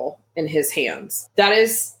apple in his hands. That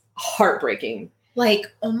is heartbreaking. Like,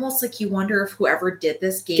 almost like you wonder if whoever did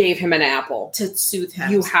this gave him an apple to soothe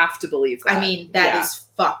him. You have to believe that. I mean, that is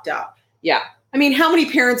fucked up. Yeah. I mean, how many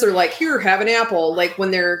parents are like, "Here, have an apple," like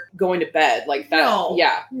when they're going to bed like that? No.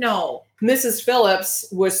 Yeah. No. Mrs. Phillips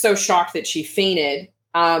was so shocked that she fainted.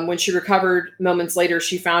 When she recovered moments later,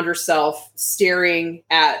 she found herself staring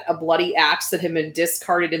at a bloody axe that had been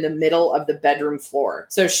discarded in the middle of the bedroom floor.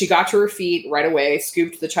 So she got to her feet right away,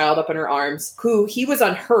 scooped the child up in her arms, he was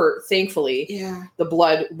unhurt, thankfully. Yeah. The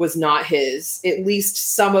blood was not his. At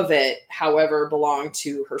least some of it, however, belonged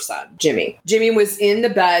to her son, Jimmy. Jimmy was in the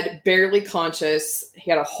bed, barely conscious.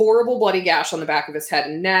 He had a horrible bloody gash on the back of his head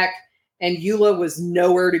and neck. And Eula was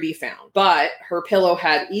nowhere to be found. But her pillow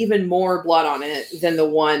had even more blood on it than the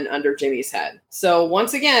one under Jimmy's head. So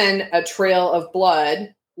once again, a trail of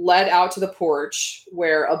blood led out to the porch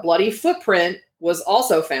where a bloody footprint was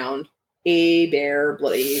also found. A bare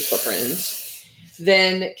bloody footprint.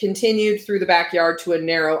 Then continued through the backyard to a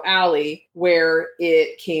narrow alley where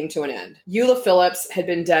it came to an end. Eula Phillips had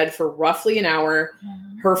been dead for roughly an hour.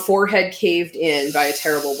 Her forehead caved in by a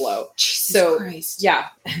terrible blow. Jesus Christ. Yeah,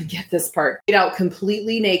 get this part. Laid out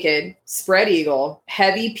completely naked, spread eagle,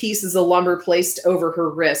 heavy pieces of lumber placed over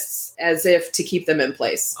her wrists as if to keep them in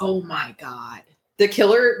place. Oh my God. The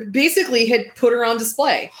killer basically had put her on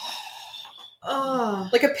display. Oh,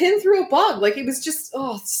 like a pin through a bug. Like it was just,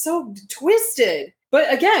 so twisted.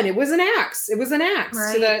 But again, it was an axe. It was an axe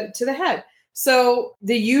to the head. So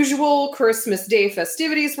the usual Christmas Day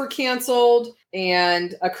festivities were canceled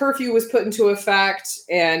and a curfew was put into effect.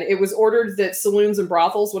 And it was ordered that saloons and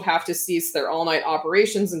brothels would have to cease their all-night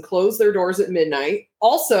operations and close their doors at midnight.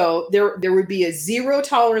 Also, there would be a zero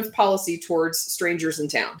tolerance policy towards strangers in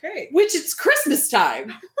town. Great. Which it's Christmas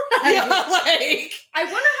time. Yeah, like I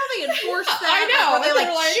wonder how they enforce that. I know. Were they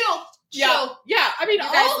like, chill. Yeah. I mean,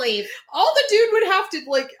 all the dude would have to,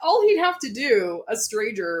 like, all he'd have to do, a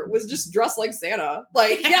stranger, was just dress like Santa.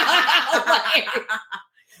 Like, yeah. Like,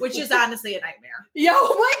 which is honestly a nightmare. Yeah,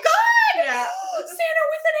 oh my God! Yeah. Santa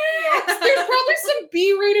with an axe! There's probably some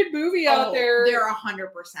B-rated movie out there. There 100%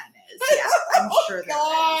 is. Yeah, I'm sure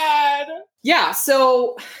there is. Yeah,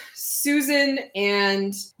 so Susan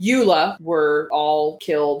and Eula were all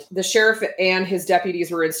killed. The sheriff and his deputies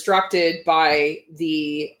were instructed by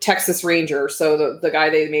the Texas Ranger, so the guy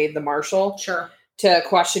they made the marshal. Sure. To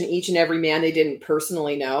question each and every man they didn't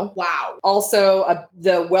personally know. Wow. Also,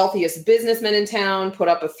 the wealthiest businessmen in town put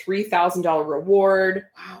up a $3,000 reward.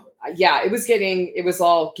 Wow. Yeah, it was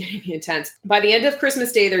all getting intense. By the end of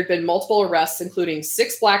Christmas Day, there'd been multiple arrests, including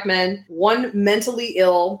 6 black men, 1 mentally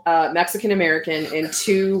ill Mexican-American, and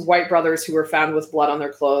 2 white brothers who were found with blood on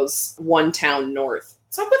their clothes, 1 town north.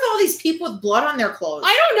 What's up with all these people with blood on their clothes?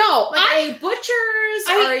 I don't know. Like, are you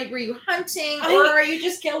butchers? Were you hunting? Or are you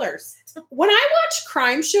just killers? When I watch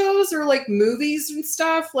crime shows or like movies and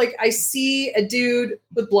stuff, like I see a dude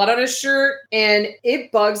with blood on his shirt and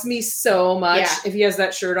it bugs me so much if he has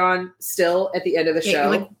that shirt on still at the end of the show.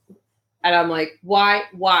 Like, and I'm like, why?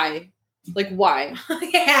 Like, why?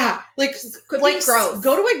 Yeah. Like, quit being gross.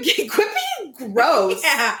 Quit being gross.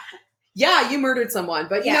 Yeah. Yeah, you murdered someone,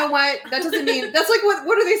 but you know what? That doesn't mean that's like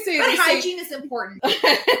what do they say? But they hygiene is important.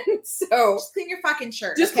 So just clean your fucking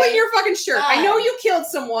shirt. Clean your fucking shirt. I know you killed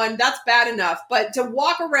someone. That's bad enough, but to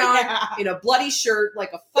walk around in a bloody shirt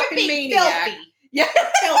like a fucking maniac, filthy. Yeah,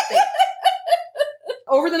 filthy.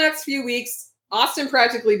 Over the next few weeks, Austin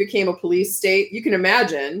practically became a police state. You can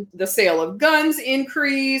imagine the sale of guns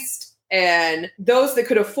increased. And those that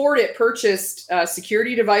could afford it purchased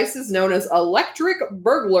security devices known as electric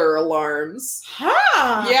burglar alarms.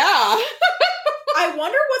 Huh. Yeah. I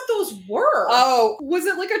wonder what those were. Oh, was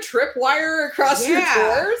it like a tripwire across your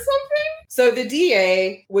door or something? So the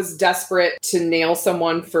DA was desperate to nail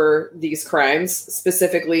someone for these crimes,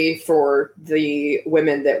 specifically for the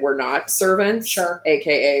women that were not servants,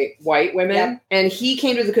 aka white women. Yep. And he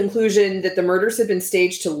came to the conclusion that the murders had been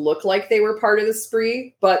staged to look like they were part of the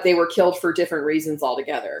spree, but they were killed for different reasons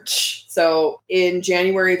altogether. So in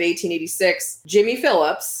January of 1886, Jimmy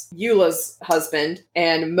Phillips, Eula's husband,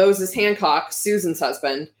 and Moses Hancock, Susan's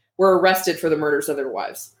husband, were arrested for the murders of their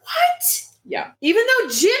wives. What? Yeah. Even though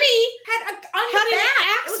Jimmy had an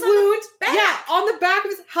axe wound. On the back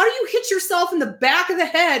of his... How do you hit yourself in the back of the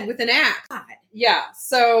head with an axe? God. Yeah,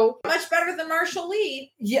 so... Much better than Marshall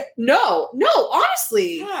Lee. Yeah, no,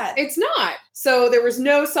 honestly, God. It's not. So there was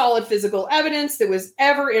no solid physical evidence that was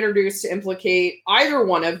ever introduced to implicate either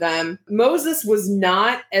one of them. Moses was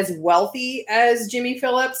not as wealthy as Jimmy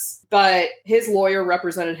Phillips, but his lawyer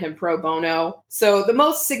represented him pro bono. So the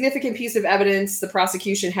most significant piece of evidence the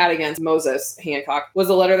prosecution had against Moses Hancock was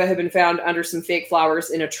a letter that had been found under some fake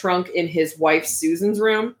flowers in a trunk in his wife Susan's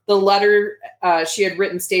room. The letter she had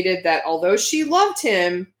written stated that although she loved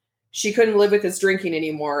him, she couldn't live with his drinking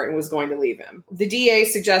anymore and was going to leave him. The DA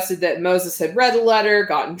suggested that Moses had read the letter,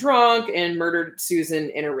 gotten drunk, and murdered Susan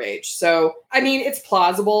in a rage. So, I mean, it's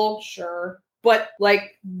plausible. Sure. But,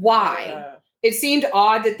 like, why? It seemed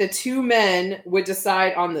odd that the 2 men would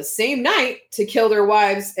decide on the same night to kill their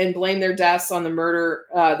wives and blame their deaths on the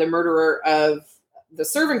murderer of the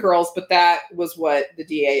servant girls, but that was what the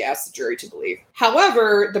DA asked the jury to believe.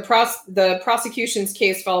 However, the prosecution's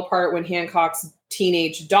case fell apart when Hancock's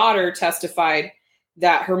teenage daughter testified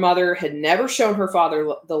that her mother had never shown her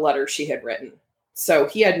father the letter she had written. So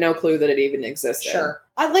he had no clue that it even existed. Sure.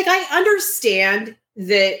 I understand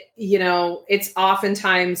that, it's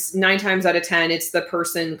oftentimes 9 times out of 10, it's the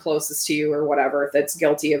person closest to you or whatever that's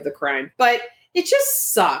guilty of the crime. But it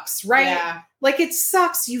just sucks, right? Yeah. Like, it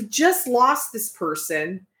sucks. You've just lost this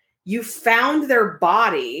person. You found their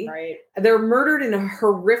body. Right. They're murdered in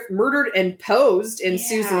murdered and posed in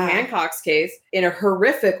Susan Hancock's case in a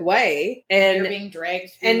horrific way. And you're being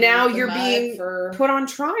dragged through and now you're mud being put on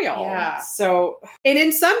trial. Yeah. So, and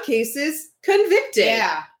in some cases, convicted.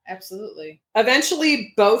 Yeah, absolutely.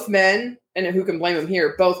 Eventually, both men, and who can blame them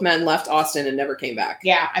here, both men left Austin and never came back.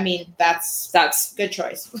 Yeah, I mean, that's good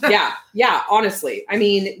choice. yeah, honestly. I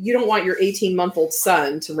mean, you don't want your 18-month-old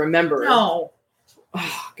son to remember. No.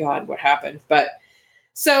 Oh, God, what happened? But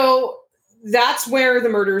so that's where the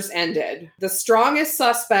murders ended. The strongest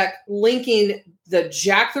suspect linking the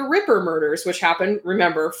Jack the Ripper murders, which happened,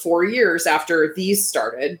 remember, 4 years after these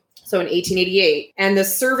started. So in 1888. And the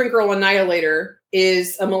Servant Girl Annihilator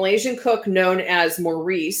is a Malaysian cook known as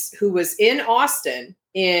Maurice, who was in Austin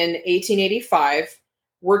in 1885,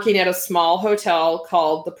 working at a small hotel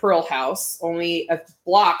called the Pearl House, only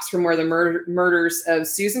blocks from where the murders of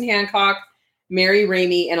Susan Hancock, Mary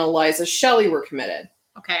Ramey, and Eliza Shelley were committed.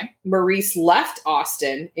 Okay. Maurice left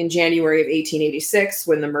Austin in January of 1886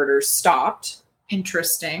 when the murders stopped.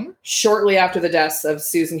 Interesting. Shortly after the deaths of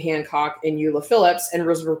Susan Hancock and Eula Phillips, and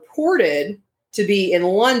was reported to be in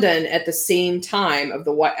London at the same time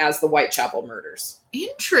as the Whitechapel murders.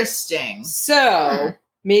 Interesting. So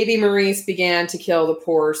maybe Maurice began to kill the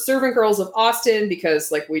poor servant girls of Austin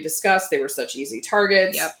because, like we discussed, they were such easy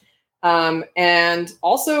targets. Yep. And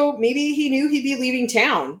also maybe he knew he'd be leaving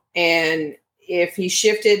town, and if he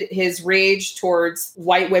shifted his rage towards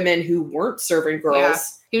white women who weren't servant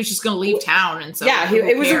girls, he was just going to leave town. And so,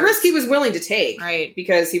 it was a risk he was willing to take, right?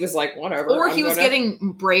 Because he was like, whatever. Or he was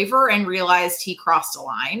getting braver and realized he crossed a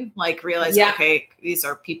line, okay, these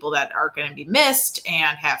are people that are going to be missed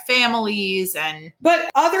and have families. But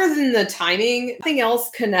other than the timing, nothing else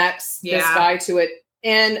connects this guy to it.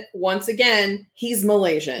 And once again, he's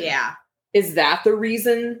Malaysian. Yeah. Is that the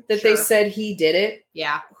reason that they said he did it?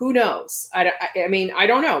 Yeah. Who knows? I mean, I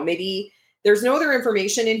don't know. Maybe there's no other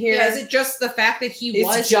information in here. Yeah, is it just the fact that he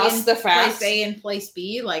was just the fact place A and place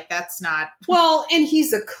B? Like, that's not... Well, and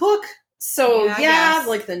he's a cook. So,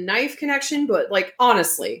 like the knife connection. But, like,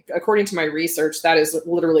 honestly, according to my research, that is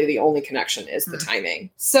literally the only connection is the timing.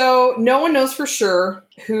 So, no one knows for sure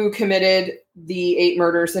who committed the 8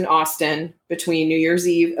 murders in Austin between New Year's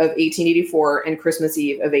Eve of 1884 and Christmas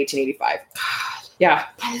Eve of 1885. God. Yeah.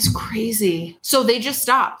 That is crazy. So, they just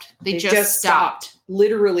stopped. They just stopped.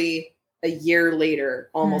 Literally a year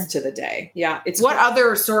later, almost to the day. Yeah. It's what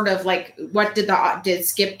other sort of, like, what did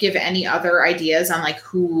Skip give any other ideas on, like,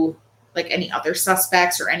 who... like any other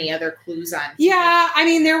suspects or any other clues on? Yeah, I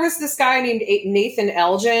mean, there was this guy named Nathan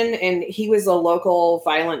Elgin, and he was a local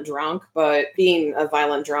violent drunk, but being a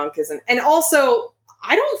violent drunk isn't... And also,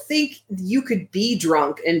 I don't think you could be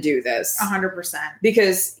drunk and do this. 100%.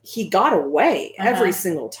 Because he got away every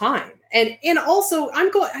single time. And also,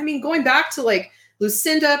 going back to, like,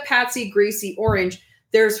 Lucinda, Patsy, Gracie, Orange,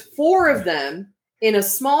 there's 4 of them in a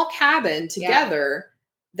small cabin together.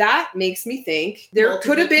 That makes me think there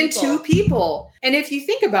could have been 2 people. And if you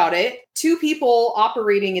think about it, 2 people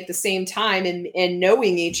operating at the same time and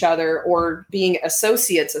knowing each other or being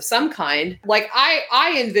associates of some kind. Like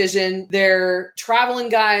I envision they're traveling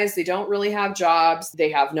guys. They don't really have jobs. They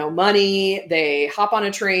have no money. They hop on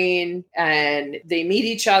a train and they meet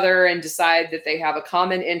each other and decide that they have a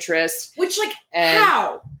common interest. Which, like,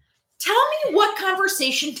 how? Tell me what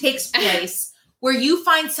conversation takes place where you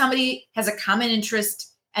find somebody has a common interest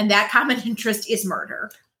and that common interest is murder.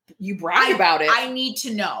 You brag about it. I need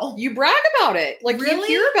to know. You brag about it. Like, really?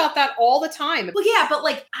 You hear about that all the time. Well, yeah, but,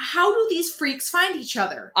 like, how do these freaks find each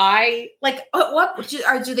other? Do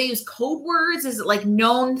they use code words? Is it, like,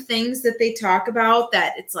 known things that they talk about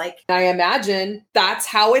that it's like... I imagine that's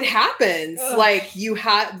how it happens. Ugh. Like,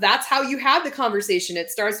 that's how you have the conversation. It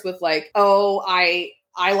starts with, like, oh, I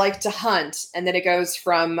like to hunt. And then it goes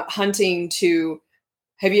from hunting to...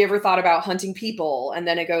 have you ever thought about hunting people? And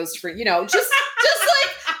then it goes for, just like,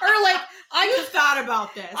 or like, you thought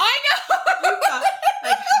about this. I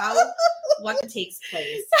know. What takes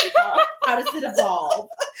place? How does it evolve?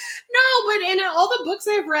 No, but in all the books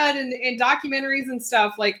I've read and documentaries and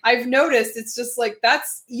stuff, like, I've noticed it's just like,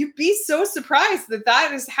 you'd be so surprised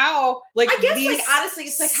that is how, like, I guess, like, honestly,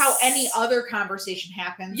 it's like how any other conversation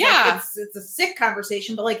happens. Yeah. Like, it's a sick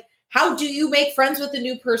conversation, but, like, how do you make friends with a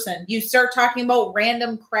new person? You start talking about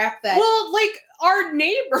random crap that... Well, like, our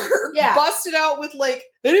neighbor busted out with, like,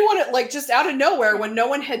 anyone, like, just out of nowhere when no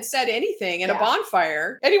one had said anything at a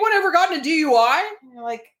bonfire. Anyone ever gotten a DUI? And you're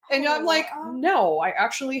like... And I'm like, no, I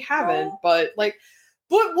actually haven't. But, like...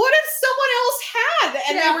 but what if someone else had?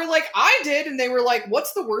 And Yeah. they were like, I did. And they were like,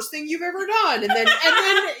 what's the worst thing you've ever done? And then,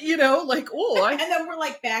 you know, like, oh, And then we're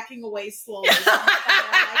like backing away slowly.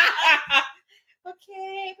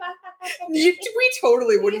 Okay, bye. We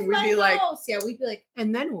totally wouldn't. We'd be like, yeah, we'd be like,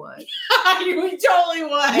 and then what? we totally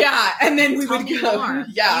would. Yeah, and then we Tell would me go. more.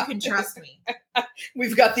 Yeah, You can trust me.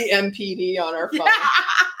 We've got the MPD on our phone.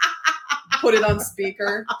 Put it on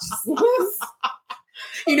speaker.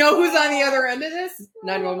 You know who's on the other end of this?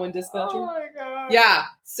 911 dispatcher. Oh my God. Yeah.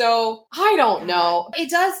 So I don't know. It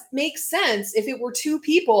does make sense if it were two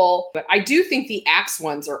people, but I do think the axe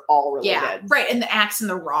ones are all related. Yeah, right. And the axe and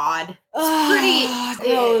the rod. Pretty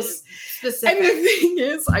gross. Specific. And the thing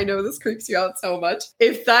is, I know this creeps you out so much.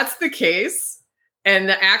 If that's the case, and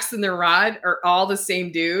the axe and the rod are all the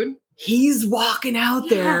same dude, he's walking out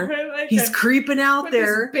there. Like He's creeping out with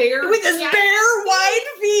there with his bare wide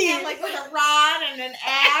feet. and like with a rod and an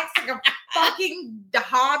axe, like a fucking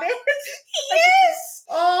hobbit. He is.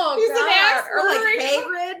 Oh, He's God. an axe Or like murdering-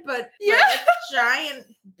 Hagrid, but Yeah. like giant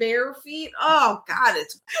bare feet. Oh God,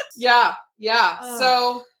 it's Yeah.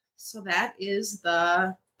 Oh. So that is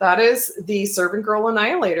the That is the Servant Girl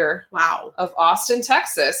Annihilator wow. of Austin,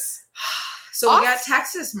 Texas. So we got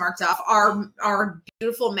Texas marked off. Our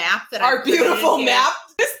beautiful map that Our beautiful map.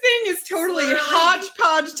 This thing is totally Literally.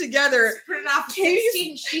 hodgepodge together. Printed off Katie's-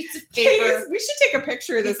 16 sheets of paper. We should take a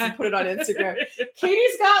picture of this and put it on Instagram.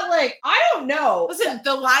 Katie's got like, I don't know. Listen,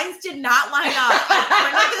 the lines did not line up.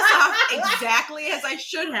 I printed this off exactly as I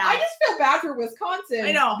should I have. just feel bad for Wisconsin.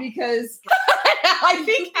 I know. Because I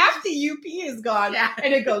think half the UP is gone Yeah.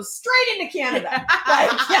 and it goes straight into Canada.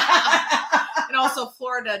 And also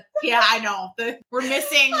Florida. Yeah, I know. We're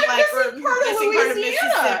missing I'm like missing we're part of missing part of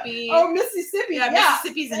Louisiana. Mississippi. Oh, Mississippi. yeah, Yeah.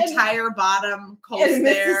 Mississippi's And- entire bottom coast and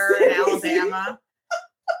there in Mississippi. Alabama.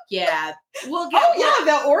 Yeah. We'll get Oh, yeah.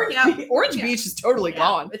 The Orange, Yeah. Orange Yeah. Beach is totally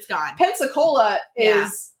gone. It's gone. Pensacola Yeah.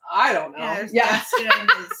 is, I don't know. Yeah, Gaston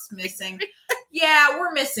is missing. Yeah,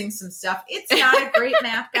 we're missing some stuff. It's not a great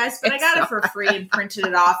map, guys, but I got it for free and printed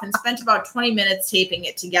it off and spent about 20 minutes taping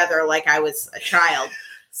it together like I was a child.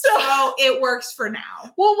 So it works for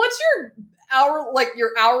now. Well, what's your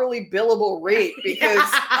hourly billable rate? Because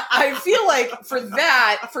I feel like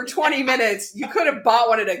for 20 minutes, you could have bought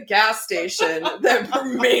one at a gas station that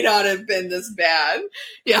may not have been this bad.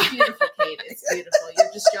 Yeah. It's beautiful, Kate. It's beautiful.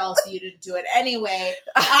 You're just jealous you didn't do it. Anyway,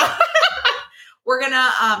 we're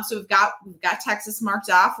gonna so we've got Texas marked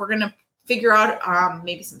off. We're gonna figure out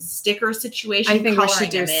maybe some sticker situation. I think we coloring should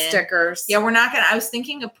do them in. stickers. Yeah, we're not gonna. I was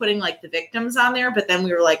thinking of putting like the victims on there, but then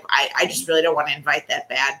we were like, I just really don't want to invite that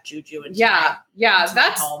bad juju into Yeah. into my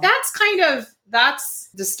That's home. that's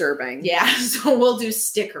disturbing. Yeah. So we'll do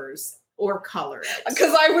stickers or color it.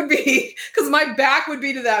 Because my back would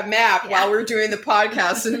be to that map while we're doing the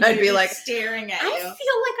podcast, and I'd be like staring at I you.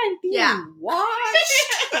 feel like I'm being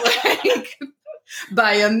watched like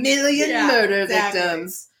by a million murder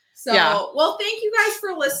victims. So, well, thank you guys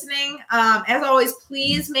for listening. As always,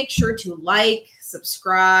 please make sure to like,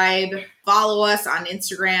 subscribe, follow us on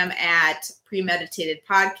Instagram at Premeditated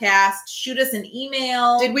Podcast. Shoot us an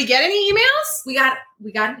email. Did we get any emails?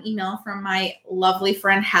 We got an email from my lovely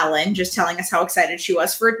friend Helen, just telling us how excited she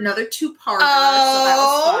was for another 2-parter. So that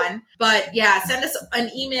was fun. But yeah, send us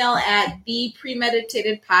an email at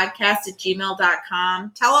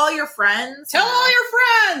thepremeditatedpodcast@gmail.com. Tell all your friends. Tell all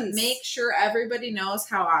your friends. Make sure everybody knows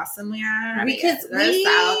how awesome we are. Because They're we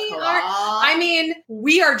so cool. I mean,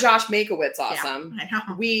 we are Josh Makowitz awesome. Yeah, I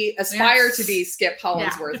know. We aspire to be Skip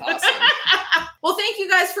Hollandsworth awesome. Well, thank you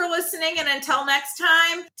guys for listening, and until next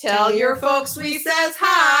time, Tell your folks we says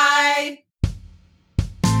hi.